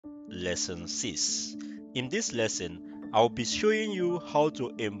lesson 6. In this lesson, I'll be showing you how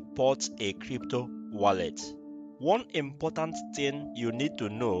to import a crypto wallet. One important thing you need to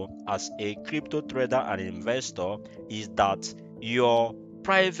know as a crypto trader and investor is that your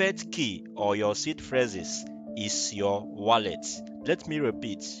private key or your seed phrases is your wallet. Let me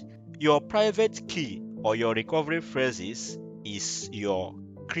repeat. Your private key or your recovery phrases is your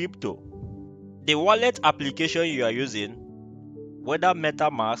crypto. The wallet application you are using, whether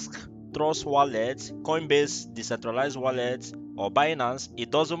MetaMask, Trust Wallet, Coinbase Decentralized Wallet, or Binance, it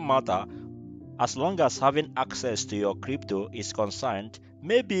doesn't matter. As long as having access to your crypto is concerned,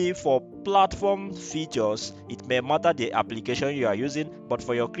 maybe for platform features, it may matter the application you are using, but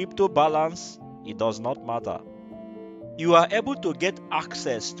for your crypto balance, it does not matter. You are able to get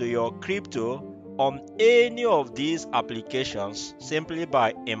access to your crypto on any of these applications simply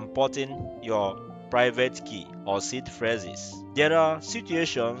by importing your private key or seed phrases. There are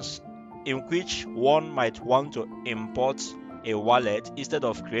situations in which one might want to import a wallet instead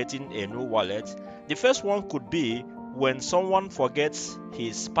of creating a new wallet. The first one could be when someone forgets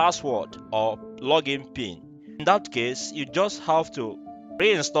his password or login PIN. In that case, you just have to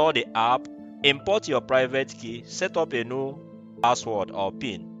reinstall the app, import your private key, set up a new password or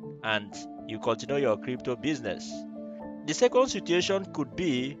PIN, and you continue your crypto business. The second situation could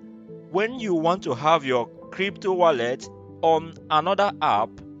be when you want to have your crypto wallet on another app.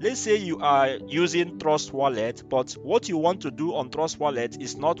 Let's say you are using Trust Wallet, but what you want to do on Trust Wallet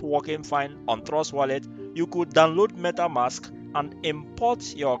is not working fine on Trust Wallet. You could download MetaMask and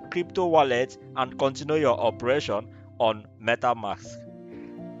import your crypto wallet and continue your operation on MetaMask.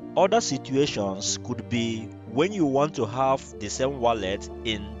 Other situations could be when you want to have the same wallet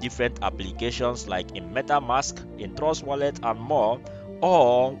in different applications like in MetaMask, in Trust Wallet and more,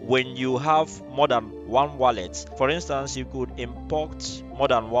 or when you have more than one wallet. For instance, you could import more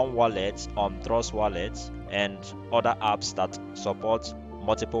than one wallet on Trust Wallet and other apps that support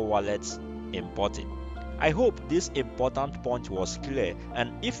multiple wallets importing. I hope this important point was clear,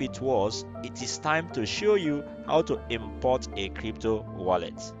 and if it was, it is time to show you how to import a crypto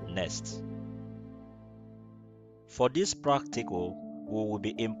wallet next. For this practical, we will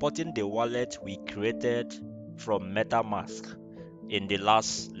be importing the wallet we created from MetaMask in the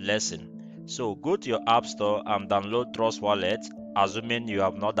last lesson. So go to your app store and download Trust Wallet, assuming you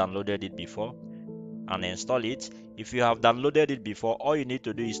have not downloaded it before, and install it. If you have downloaded it before, all you need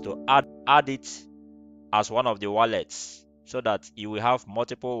to do is to add it as one of the wallets so that you will have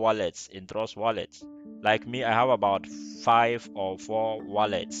multiple wallets in Trust Wallet. Like me, I have about 5 or 4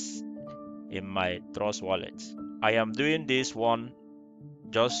 wallets in my Trust Wallet. I am doing this one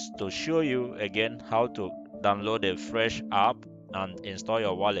just to show you again how to download a fresh app and install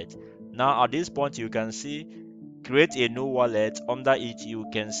your wallet. Now at this point, you can see create a new wallet. Under it, you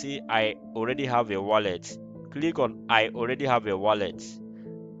can see I already have a wallet. Click on I already have a wallet.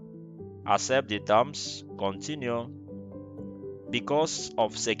 Accept the terms, continue. Because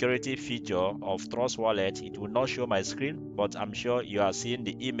of security feature of Trust Wallet, it will not show my screen, but I'm sure you are seeing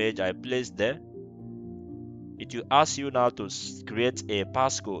the image I placed there. It will ask you now to create a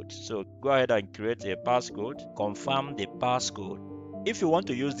passcode. So go ahead and create a passcode. Confirm the passcode. If you want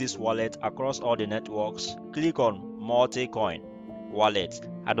to use this wallet across all the networks, click on multi-coin wallet.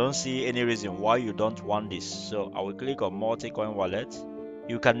 I don't see any reason why you don't want this, so I will click on multi-coin wallet.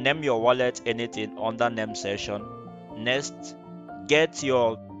 You can name your wallet anything under name section. Next, get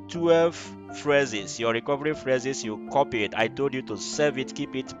your 12 phrases, your recovery phrases you copied. I told you to save it,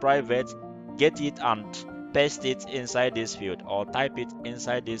 keep it private. Get it and paste it inside this field or type it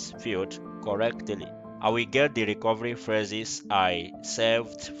inside this field correctly. I will get the recovery phrases I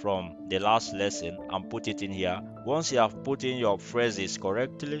saved from the last lesson and put it in here. Once you have put in your phrases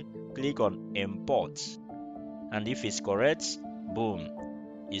correctly, click on import, and if it's correct, boom,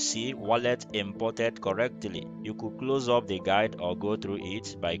 you see wallet imported correctly. You could close up the guide or go through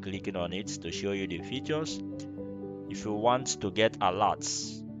it by clicking on it to show you the features. If you want to get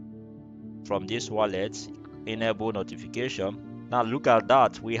alerts from this wallet, enable notification. Now look at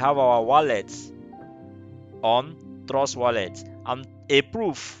that, we have our wallet on Trust Wallet, and a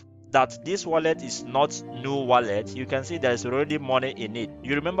proof that this wallet is not new wallet. You can see there's already money in it.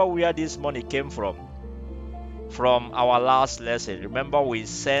 You remember where this money came from our last lesson. Remember we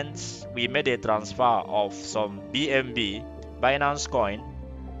made a transfer of some BNB, Binance coin,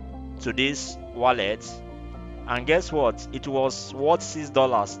 to this wallet, and guess what, it was worth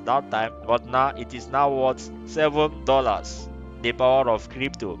 $6 that time, but now it is now worth $7. The power of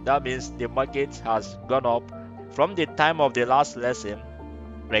crypto. That means the market has gone up from the time of the last lesson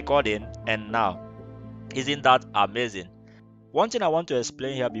recording and now. Isn't that amazing? One thing I want to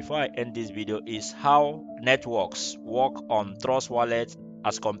explain here before I end this video is how networks work on Trust Wallet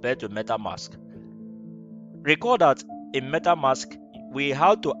as compared to MetaMask. Recall that in MetaMask, we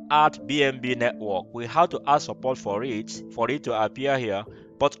had to add BNB network. We had to add support for it to appear here.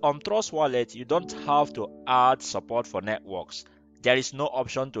 But on Trust Wallet, you don't have to add support for networks. There is no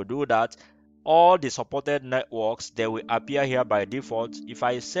option to do that. All the supported networks, they will appear here by default. If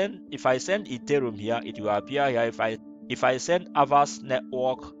I send Ethereum here, it will appear here. If I send Avast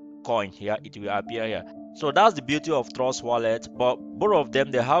network coin here, it will appear here. So that's the beauty of Trust Wallet, but both of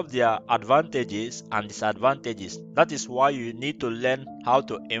them, they have their advantages and disadvantages. That is why you need to learn how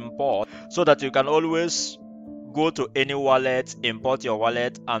to import so that you can always go to any wallet, import your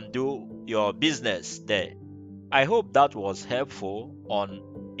wallet and do your business there. I hope that was helpful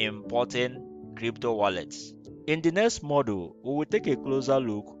on importing crypto wallets. In the next module, we will take a closer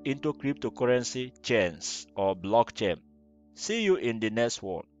look into cryptocurrency chains or blockchain. See you in the next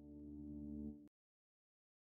one.